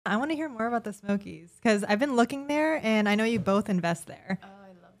I want to hear more about the Smokies because I've been looking there and I know you both invest there. Oh, I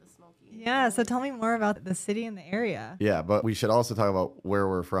love the Smoky. Yeah, so tell me more about the city and the area. Yeah, but we should also talk about where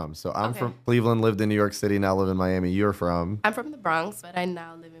we're from. So I'm Okay. from Cleveland, lived in New York City, now live in Miami. You're from? I'm from the Bronx, but I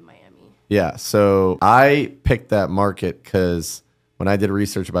now live in Miami. Yeah, so I picked that market because when I did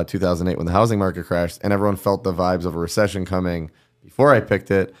research about 2008 when the housing market crashed and everyone felt the vibes of a recession coming, before I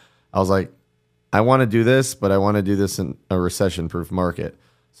picked it, I was like, I want to do this, but I want to do this in a recession-proof market.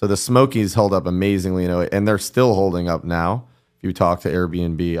 So the Smokies held up amazingly, and they're still holding up now. If you talk to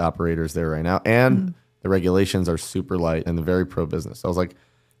Airbnb operators there right now, and the regulations are super light and very pro-business. So I was like,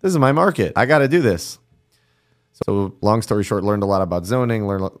 this is my market. I got to do this. So long story short, learned a lot about zoning,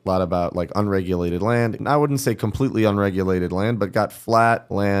 learned a lot about like unregulated land. And I wouldn't say completely unregulated land, but got flat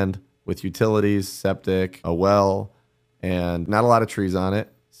land with utilities, septic, a well, and not a lot of trees on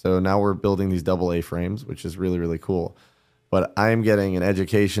it. So now we're building these double A frames, which is really, really cool. But I'm getting an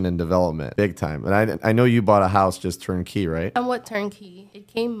education and development big time. And I know you bought a house just turnkey, right? Somewhat turnkey. It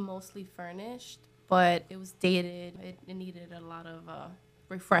came mostly furnished, but it was dated. It needed a lot of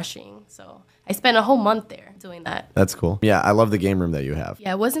refreshing. So I spent a whole month there doing that. That's cool. Yeah, I love the game room that you have.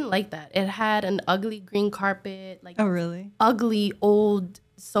 Yeah, it wasn't like that. It had an ugly green carpet, like Oh, really? ugly old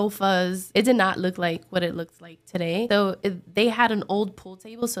sofas. It did not look like what it looks like today. So they had an old pool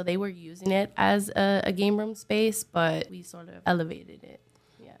table, so they were using it as a game room space, but we sort of elevated it.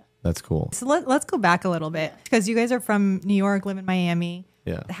 Yeah. That's cool. So let's go back a little bit because you guys are from New York, live in Miami.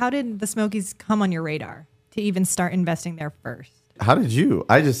 Yeah. How did the Smokies come on your radar to even start investing there first? How did you?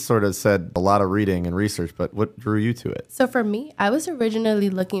 I just sort of said a lot of reading and research, but what drew you to it? So for me, I was originally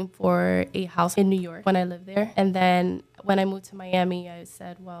looking for a house in New York when I lived there. And then when I moved to Miami, I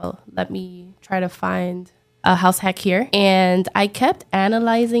said, well, let me try to find a house hack here. And I kept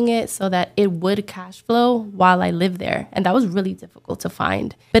analyzing it so that it would cash flow while I lived there. And that was really difficult to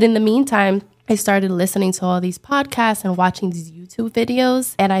find. But in the meantime, I started listening to all these podcasts and watching these YouTube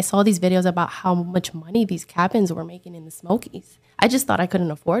videos. And I saw these videos about how much money these cabins were making in the Smokies. I just thought I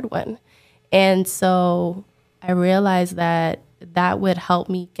couldn't afford one. And so I realized that that would help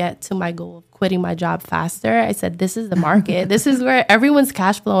me get to my goal of quitting my job faster. I said, this is the market. This is where everyone's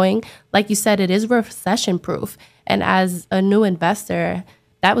cash flowing. Like you said, it is recession proof. And as a new investor,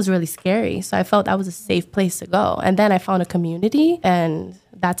 that was really scary. So I felt that was a safe place to go. And then I found a community, and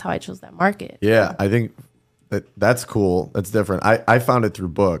that's how I chose that market. Yeah, I think that's cool. That's different. I found it through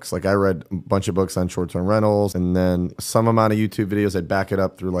books. Like I read a bunch of books on short-term rentals, and then some amount of YouTube videos. I'd back it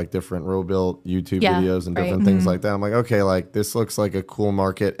up through like different row-built YouTube videos and different things like that. I'm like, okay, like this looks like a cool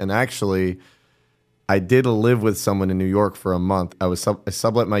market. And actually, I did live with someone in New York for a month. I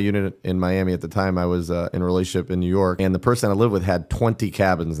sublet my unit in Miami at the time. I was in a relationship in New York, and the person I lived with had 20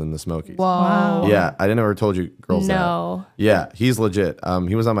 cabins in the Smokies. Whoa. Yeah, I didn't ever told you girls No. that. Yeah, he's legit.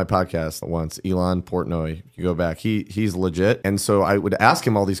 He was on my podcast once, Elon Portnoy. You go back. He's legit. And so I would ask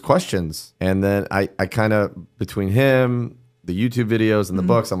him all these questions, and then I kind of, between him, the YouTube videos and the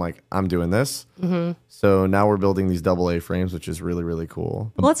books, I'm like, I'm doing this. So now we're building these double A frames, which is really, really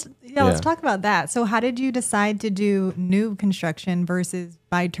cool. Well, let's talk about that. So how did you decide to do new construction versus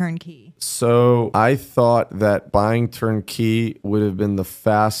buy turnkey? So I thought that buying turnkey would have been the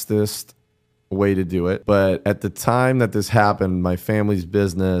fastest way to do it. But at the time that this happened, my family's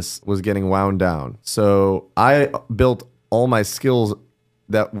business was getting wound down. So I built all my skills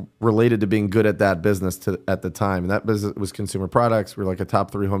that related to being good at that business at the time. And that business was consumer products. We're like a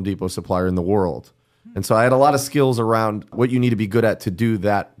top 3 Home Depot supplier in the world. And so I had a lot of skills around what you need to be good at to do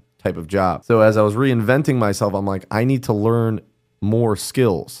that type of job. So as I was reinventing myself, I'm like, I need to learn more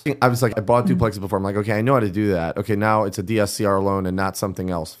skills. I was like, I bought duplexes before. I'm like, okay, I know how to do that. Okay, now it's a DSCR loan and not something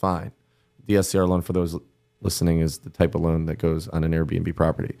else. Fine. DSCR loan, for those listening, is the type of loan that goes on an Airbnb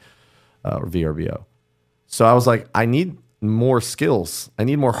property or VRBO. So I was like, I need more skills. I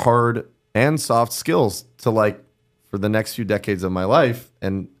need more hard and soft skills to like for the next few decades of my life.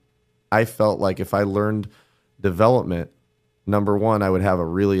 And I felt like if I learned development, number one, I would have a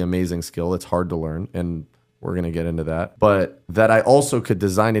really amazing skill. It's hard to learn, and we're going to get into that. But that I also could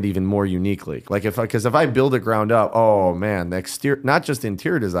design it even more uniquely. Like if I build it ground up, oh man, the exterior, not just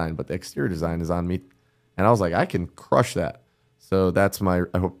interior design, but the exterior design is on me. And I was like, I can crush that. So that's I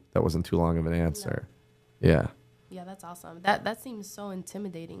hope that wasn't too long of an answer. No. Yeah. Yeah, that's awesome. That seems so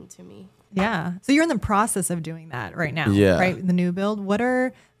intimidating to me. Yeah. So you're in the process of doing that right now, Yeah. right? The new build. What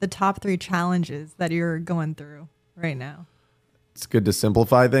are the top 3 challenges that you're going through right now? It's good to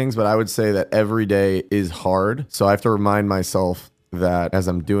simplify things, but I would say that every day is hard. So I have to remind myself that as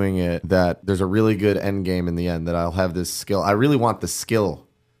I'm doing it, that there's a really good end game in the end, that I'll have this skill. I really want the skill.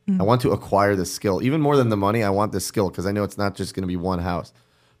 I want to acquire the skill. Even more than the money, I want the skill because I know it's not just going to be one house.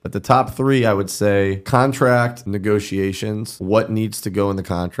 But the top three, I would say contract negotiations. What needs to go in the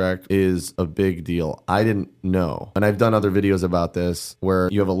contract is a big deal. I didn't know. And I've done other videos about this where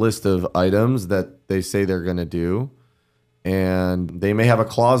you have a list of items that they say they're going to do. And they may have a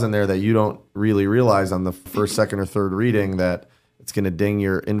clause in there that you don't really realize on the first, second, or third reading that it's going to ding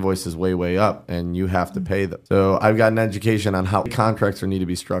your invoices way, way up and you have to pay them. So I've got an education on how contracts need to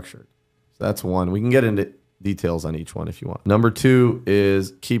be structured. So that's one. We can get into details on each one if you want. Number two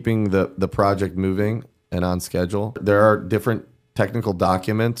is keeping the project moving and on schedule. There are different technical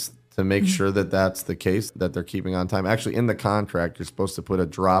documents to make sure that that's the case, that they're keeping on time. Actually, in the contract, you're supposed to put a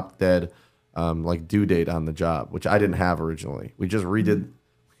drop dead like due date on the job, which I didn't have originally. We just redid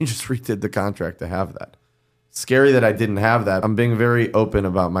the contract to have that. Scary that I didn't have that. I'm being very open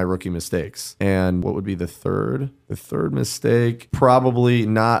about my rookie mistakes. And what would be the third? The third mistake, probably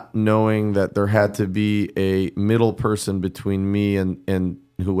not knowing that there had to be a middle person between me and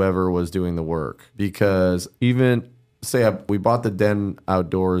whoever was doing the work. Because even we bought the Den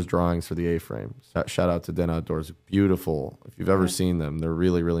Outdoors drawings for the A-frame. Shout out to Den Outdoors. Beautiful. If you've ever seen them, they're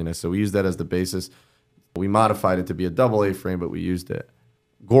really, really nice. So we used that as the basis. We modified it to be a double A-frame, but we used it.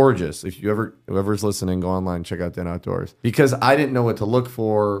 Gorgeous. If whoever's listening, go online, check out Den Outdoors. Because I didn't know what to look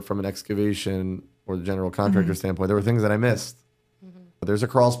for from an excavation or the general contractor standpoint. There were things that I missed. There's a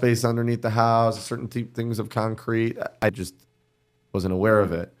crawl space underneath the house, certain things of concrete. I just wasn't aware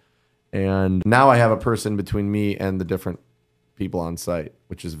of it. And now I have a person between me and the different people on site,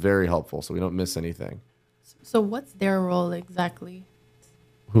 which is very helpful so we don't miss anything. So what's their role exactly?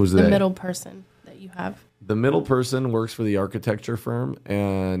 Who's the middle person that you have? The middle person works for the architecture firm,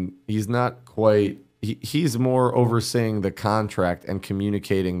 and he's not quite, he's more overseeing the contract and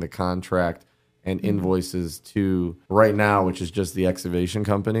communicating the contract and invoices to right now, which is just the excavation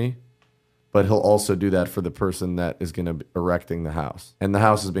company. But he'll also do that for the person that is going to be erecting the house. And the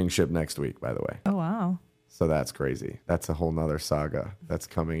house is being shipped next week, by the way. Oh, wow. So that's crazy. That's a whole nother saga that's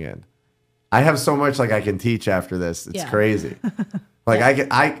coming in. I have so much I can teach after this. It's crazy.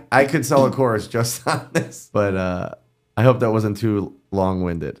 I could sell a course just on this, but I hope that wasn't too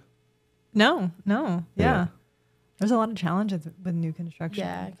long-winded. No. Yeah. There's a lot of challenges with new construction.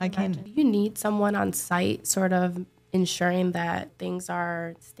 Yeah, I can. You need someone on site sort of ensuring that things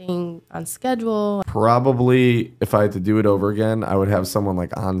are staying on schedule. Probably if I had to do it over again, I would have someone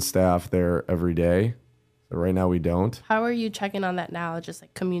on staff there every day. So right now we don't. How are you checking on that now? Just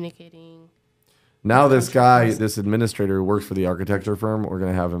communicating? Now this guy, this administrator who works for the architecture firm, we're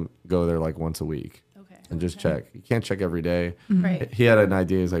going to have him go there once a week. Okay. And just check. You can't check every day. Right. He had an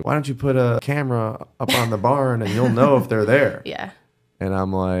idea. He's like, why don't you put a camera up on the barn and you'll know if they're there? Yeah. And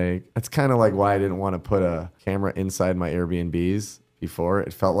I'm like, that's kind of why I didn't want to put a camera inside my Airbnbs before.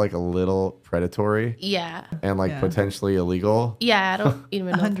 It felt a little predatory. Yeah. And potentially illegal. Yeah, I don't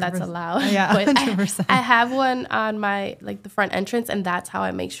even know if that's allowed. Yeah, but 100%. I have one on my the front entrance, and that's how I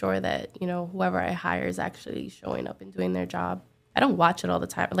make sure that whoever I hire is actually showing up and doing their job. I don't watch it all the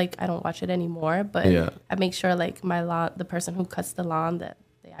time. I don't watch it anymore, but I make sure my lawn, the person who cuts the lawn, that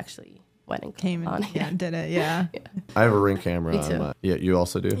they actually went and came on and did it. Yeah. I have a Ring camera. Me too. You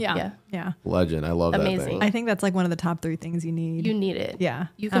also do? Yeah. Legend. I love Amazing. that thing. I think that's one of the top 3 things you need. You need it. Yeah.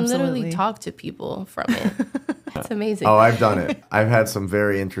 You can absolutely. literally talk to people from it. It's amazing. Oh, I've done it. I've had some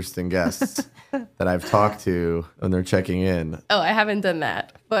very interesting guests that I've talked to when they're checking in. Oh, I haven't done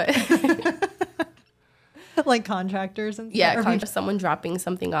that, but contractors and stuff. Yeah, someone dropping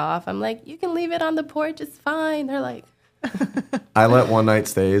something off. I'm like, you can leave it on the porch. It's fine. They're like, I let one night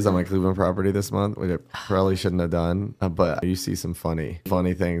stays on my Cleveland property this month, which I probably shouldn't have done. But you see some funny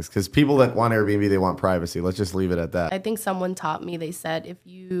things because people that want Airbnb, they want privacy. Let's just leave it at that. I think someone taught me. They said if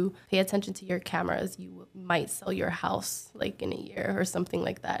you pay attention to your cameras, you might sell your house in a year or something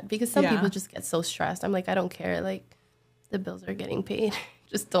like that. Because some people just get so stressed. I'm like, I don't care. The bills are getting paid.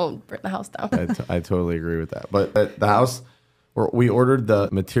 Just don't burn the house down. I totally agree with that. But the house. We ordered the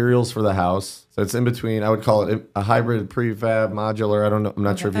materials for the house. So it's in between. I would call it a hybrid prefab modular. I don't know. I'm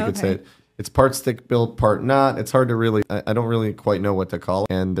not sure if you could say it. It's part stick built, part not. It's hard to really, I don't really quite know what to call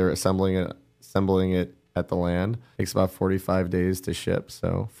it. And they're assembling it at the land. It takes about 45 days to ship.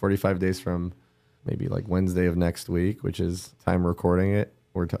 So 45 days from maybe Wednesday of next week, which is time recording it.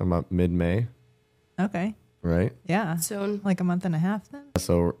 We're talking about mid-May. Okay. Right? Yeah. Soon. A month and a half then?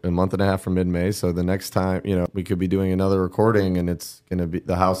 So a month and a half from mid-May. So the next time, we could be doing another recording and it's going to be,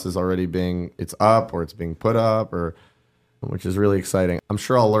 the house is already it's up or it's being put up which is really exciting. I'm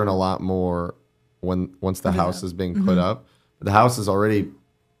sure I'll learn a lot more once the house is being put up. But the house is already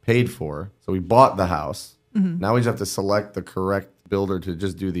paid for. So we bought the house. Now we just have to select the correct builder to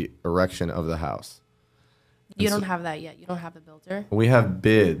just do the erection of the house. You don't have that yet. You don't have the builder. We have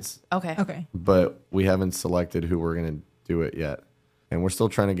bids, Okay. but we haven't selected who we're going to do it yet. And we're still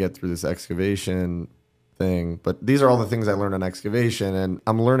trying to get through this excavation thing. But these are all the things I learned on excavation, and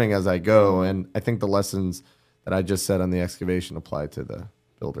I'm learning as I go. And I think the lessons that I just said on the excavation apply to the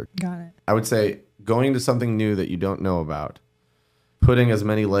builder. Got it. I would say going to something new that you don't know about, putting as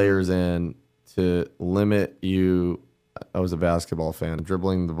many layers in to limit you. I was a basketball fan.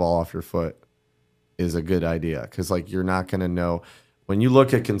 Dribbling the ball off your foot is a good idea because, like, you're not going to know. When you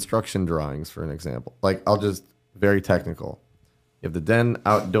look at construction drawings, for an example, like, I'll just very technical. You have the Den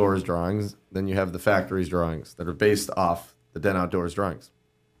Outdoors drawings, then you have the factories drawings that are based off the Den Outdoors drawings.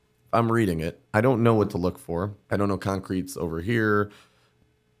 I'm reading it. I don't know what to look for. I don't know concrete's over here.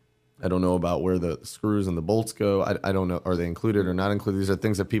 I don't know about where the screws and the bolts go. I don't know. Are they included or not included? These are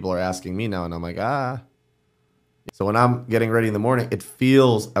things that people are asking me now, and I'm like, So when I'm getting ready in the morning, it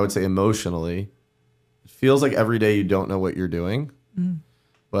feels, I would say emotionally, it feels like every day you don't know what you're doing.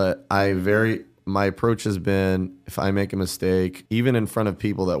 But my approach has been, if I make a mistake, even in front of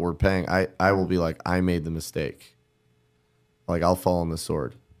people that we're paying, I will be like, I made the mistake. Like, I'll fall on the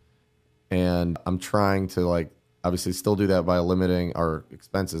sword. And I'm trying to, like, obviously still do that by limiting our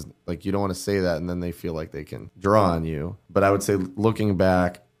expenses. Like, you don't want to say that and then they feel like they can draw on you. But I would say, looking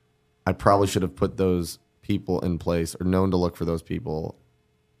back, I probably should have put those people in place or known to look for those people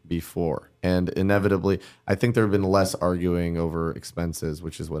before. And inevitably, I think there have been less arguing over expenses,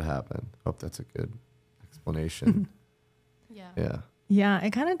 which is what happened. Hope that's a good explanation. Yeah. Yeah,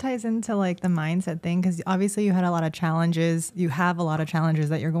 it kind of ties into like the mindset thing because obviously you had a lot of challenges. You have a lot of challenges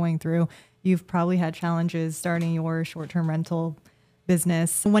that you're going through. You've probably had challenges starting your short-term rental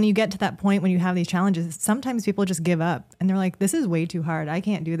business. When you get to that point, when you have these challenges, sometimes people just give up and they're like, this is way too hard. I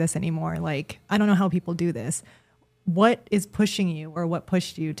can't do this anymore. Like, I don't know how people do this. What is pushing you or what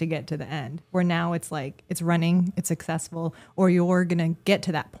pushed you to get to the end where now it's like it's running, it's successful, or you're going to get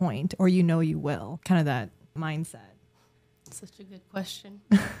to that point or you know you will, kind of that mindset? Such a good question.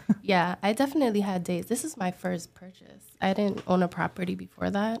 Yeah, I definitely had days. This is my first purchase. I didn't own a property before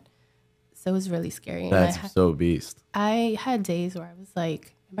that. So it was really scary. That's so beast. I had days where I was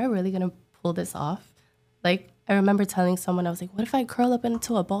like, am I really going to pull this off? Like, I remember telling someone, I was like, what if I curl up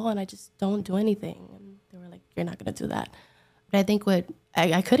into a ball and I just don't do anything? And they were like, you're not going to do that. But I think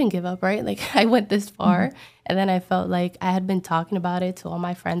I couldn't give up, right? Like, I went this far. And then I felt like I had been talking about it to all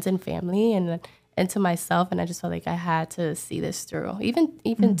my friends and family and to myself. And I just felt like I had to see this through.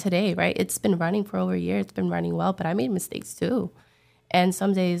 Even today, right? It's been running for over a year. It's been running well, but I made mistakes too. And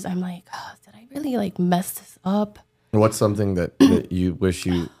some days I'm like, oh, did I really like mess this up? What's something that you wish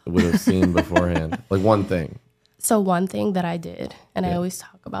you would have seen beforehand? Like one thing. So one thing that I did, and I always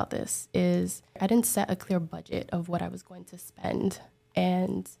talk about this, is I didn't set a clear budget of what I was going to spend.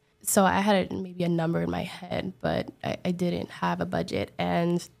 And so I had maybe a number in my head, but I didn't have a budget.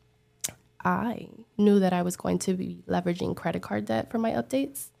 And I knew that I was going to be leveraging credit card debt for my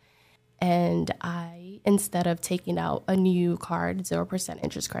updates. And I, instead of taking out a new card, 0%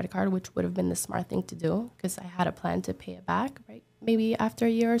 interest credit card, which would have been the smart thing to do because I had a plan to pay it back, right? Maybe after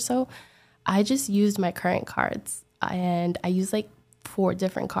a year or so, I just used my current cards and I used like 4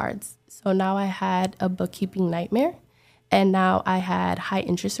 different cards. So now I had a bookkeeping nightmare and now I had high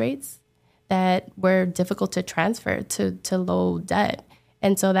interest rates that were difficult to transfer to low debt.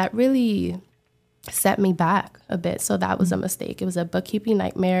 And so that really set me back a bit. So that was a mistake. It was a bookkeeping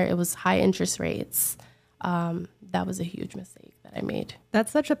nightmare. It was high interest rates. That was a huge mistake that I made.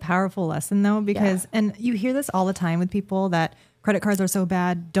 That's such a powerful lesson though, because, and you hear this all the time with people that credit cards are so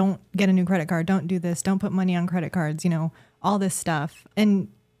bad. Don't get a new credit card. Don't do this. Don't put money on credit cards, all this stuff. And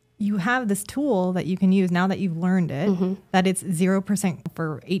you have this tool that you can use now that you've learned it, that it's 0%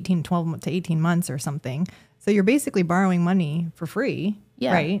 for 12 to 18 months or something. So you're basically borrowing money for free,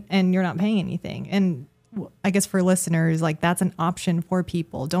 right? And you're not paying anything. And I guess for listeners, like that's an option for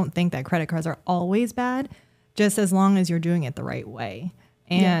people. Don't think that credit cards are always bad, just as long as you're doing it the right way.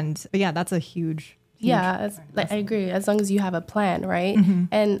 And but that's a huge like I agree. As long as you have a plan, right?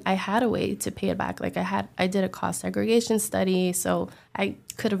 And I had a way to pay it back. Like I did a cost segregation study, so I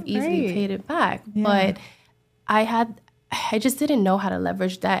could have easily paid it back. But I just didn't know how to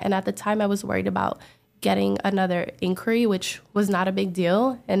leverage that. And at the time I was worried about getting another inquiry, which was not a big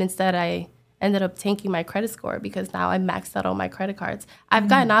deal. And instead I ended up tanking my credit score because now I maxed out all my credit cards. I've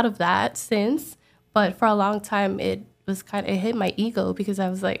gotten out of that since, but for a long time it hit my ego because I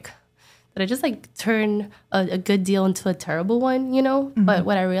was like, did I just like turn a good deal into a terrible one, But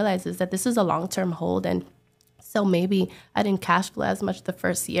what I realized is that this is a long-term hold. And so maybe I didn't cash flow as much the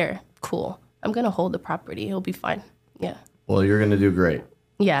first year. Cool. I'm going to hold the property. It'll be fine. Yeah. Well, you're going to do great.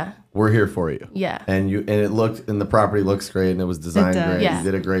 Yeah. we're here for you. Yeah. And the property looks great and it was designed great. Yeah. You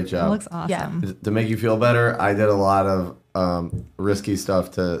did a great It job. looks awesome. To make you feel better, I did a lot of risky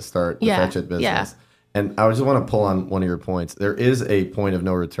stuff to start the Fetch It business. Yeah. And I just want to pull on one of your points. There is a point of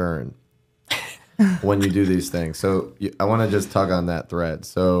no return when you do these things. So I want to just tug on that thread.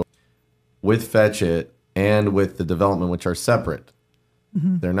 So with Fetch It and with the development, which are separate,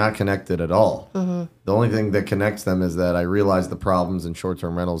 they're not connected at all. The only thing that connects them is that I realized the problems in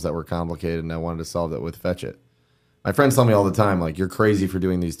short-term rentals that were complicated, and I wanted to solve that with Fetch It. My friends tell me all the time, like, you're crazy for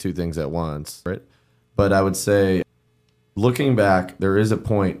doing these two things at once, right? But I would say, looking back, there is a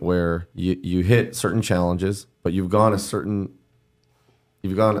point where you hit certain challenges, but you've gone a certain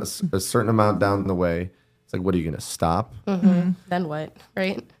amount down the way. It's like, what are you going to stop? Then what,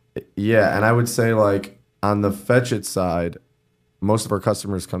 right? Yeah, and I would say, like, on the Fetch It side, most of our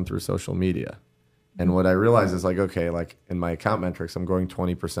customers come through social media. And what I realize is, like, okay, like in my account metrics, I'm growing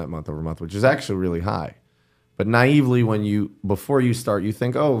 20% month over month, which is actually really high. But naively, before you start, you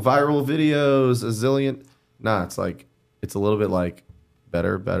think, oh, viral videos, a zillion. Nah, it's like, it's a little bit like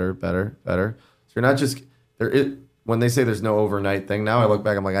better. So you're not just, when they say there's no overnight thing, now I look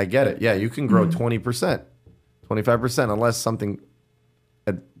back, I'm like, I get it. Yeah, you can grow 20%, 25%, unless something,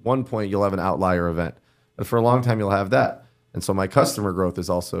 at one point, you'll have an outlier event. But for a long time, you'll have that. And so my customer growth is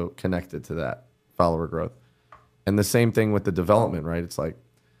also connected to that follower growth. And the same thing with the development, right? It's like,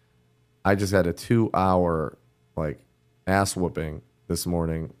 I just had a 2-hour like ass whooping this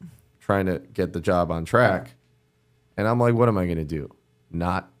morning trying to get the job on track. And I'm like, what am I going to do?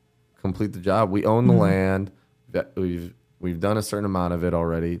 Not complete the job. We own the land. We've done a certain amount of it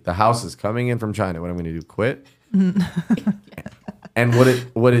already. The house is coming in from China. What am I going to do? Quit? And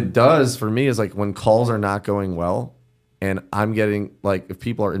what it does for me is, like, when calls are not going well, and I'm getting, like, if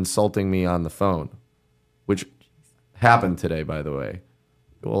people are insulting me on the phone, which happened today, by the way.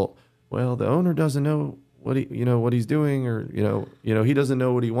 Well, the owner doesn't know what he's doing, or he doesn't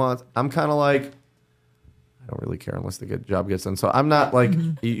know what he wants. I'm kind of like, I don't really care unless the job gets done. So I'm not like,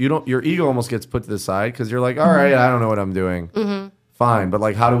 your ego almost gets put to the side because you're like, all right, I don't know what I'm doing. Fine, but,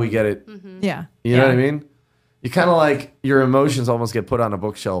 like, how do we get it? Yeah. You know what I mean? You kind of, like, your emotions almost get put on a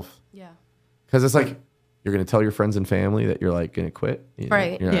bookshelf. Yeah. Because it's like, you're going to tell your friends and family that you're, like, going to quit.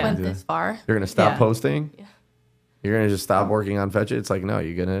 Right. You're Went this far. You're going to stop Yeah. posting. Yeah. You're going to just stop working on Fetch It. It's like, no,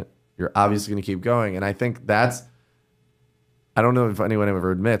 you're obviously going to keep going. And I think I don't know if anyone ever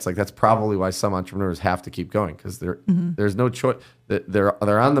admits, like, that's probably why some entrepreneurs have to keep going, because there's no choice.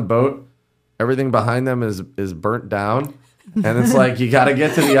 They're on the boat. Everything behind them is burnt down. And it's like, you got to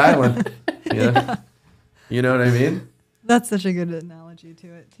get to the island. Yeah. You know what I mean? That's such a good analogy to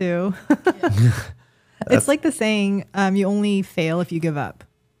it too. It's like the saying, you only fail if you give up,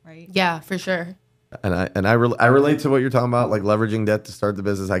 right? Yeah, for sure. And I relate to what you're talking about, like leveraging debt to start the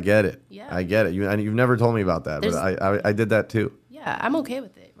business. I get it. Yeah. I get it. You've never told me about that, but I did that too. Yeah, I'm okay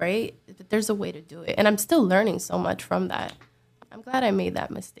with it, right? There's a way to do it. And I'm still learning so much from that. I'm glad I made that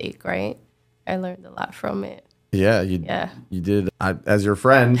mistake, right? I learned a lot from it. Yeah, you did. As your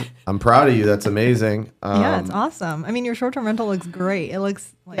friend, I'm proud of you. That's amazing. Yeah, it's awesome. I mean, your short-term rental looks great. It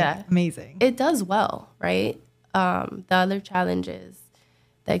looks amazing. It does well, right? The other challenge is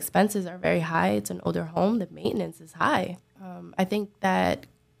the expenses are very high. It's an older home. The maintenance is high. I think that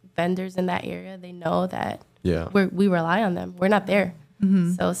vendors in that area, they know that we rely on them. We're not there.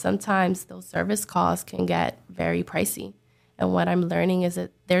 So sometimes those service costs can get very pricey. And what I'm learning is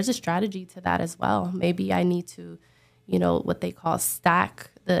that there's a strategy to that as well. Maybe I need to, what they call stack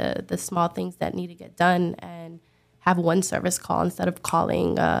the small things that need to get done and have one service call instead of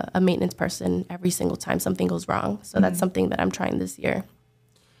calling a maintenance person every single time something goes wrong. So that's something that I'm trying this year.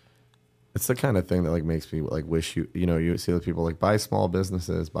 It's the kind of thing that, like, makes me, like, wish you see the people, like, buy small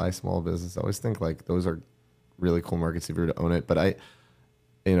businesses. I always think, like, those are really cool markets if you were to own it. But I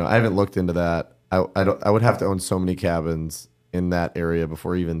haven't looked into that. I would have to own so many cabins in that area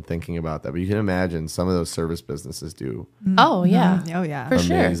before even thinking about that. But you can imagine some of those service businesses do. Oh, yeah. Oh, yeah. For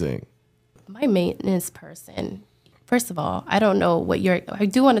sure. Amazing. My maintenance person, first of all, I don't know I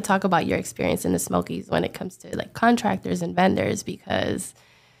do want to talk about your experience in the Smokies when it comes to, like, contractors and vendors, because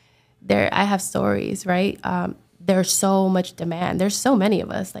I have stories, right? There's so much demand. There's so many of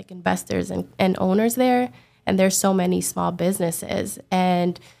us, like investors and owners there, and there's so many small businesses,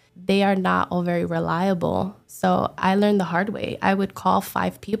 and they are not all very reliable. So I learned the hard way. I would call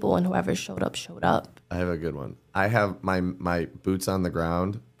 5 people, and whoever showed up, showed up. I have a good one. I have my boots on the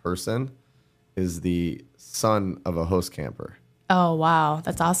ground person is the son of a host camper. Oh, wow.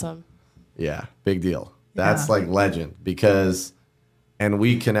 That's awesome. Yeah, big deal. That's like legend, because And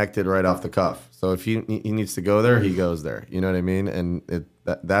we connected right off the cuff. So if he needs to go there, he goes there. You know what I mean? And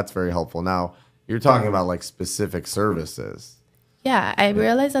that's very helpful. Now, you're talking about like specific services. Yeah, I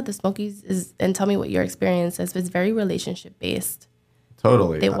realized that the Smokies is, and tell me what your experience is, it's very relationship based.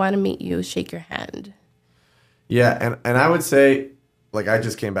 Totally. They want to meet you, shake your hand. Yeah, and I would say, like, I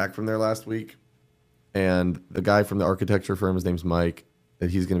just came back from there last week, and the guy from the architecture firm, his name's Mike, that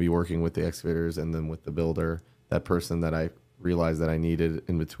he's going to be working with the excavators and then with the builder, that person that I realized that I needed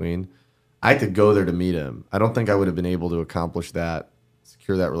in between. I had to go there to meet him. I don't think I would have been able to accomplish that,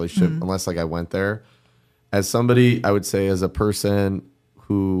 secure that relationship, unless like I went there. As somebody, I would say, as a person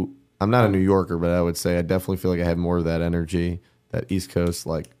who, I'm not a New Yorker, but I would say I definitely feel like I had more of that energy, that East Coast,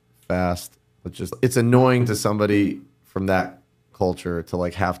 like fast. But just, it's annoying to somebody from that culture to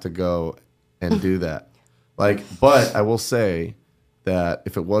like have to go and do that. Like, but I will say that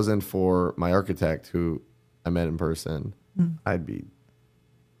if it wasn't for my architect who I met in person, I'd be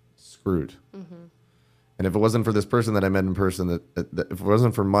screwed. And if it wasn't for this person that I met in person, that if it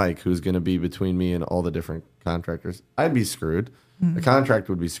wasn't for Mike, who's going to be between me and all the different contractors, I'd be screwed. The contract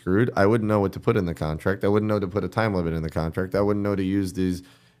would be screwed. I wouldn't know what to put in the contract. I wouldn't know to put a time limit in the contract. I wouldn't know to use these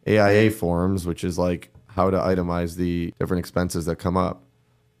AIA forms, which is like how to itemize the different expenses that come up.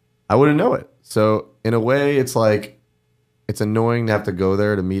 I wouldn't know it. So in a way, it's like, it's annoying to have to go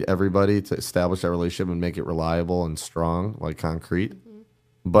there to meet everybody to establish that relationship and make it reliable and strong, like concrete.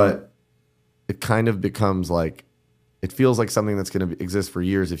 But it kind of becomes like, it feels like something that's going to exist for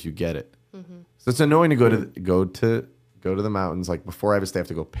years if you get it. So it's annoying to go to the mountains. Like before I have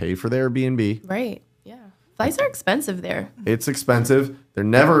to go pay for the Airbnb. Right. Yeah. Flights are expensive there. It's expensive. They're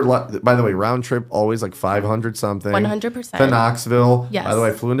never, by the way, round trip always like 500 something. 100%. To Knoxville. Yes. By the way,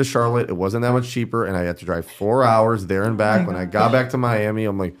 I flew into Charlotte. It wasn't that much cheaper, and I had to drive 4 hours there and back. When I got back to Miami,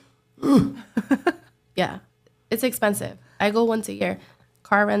 I'm like, yeah, it's expensive. I go once a year.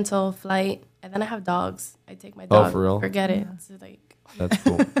 Car rental, flight, and then I have dogs. I take my dog. for real? Forget it. So like, that's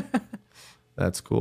cool. That's cool.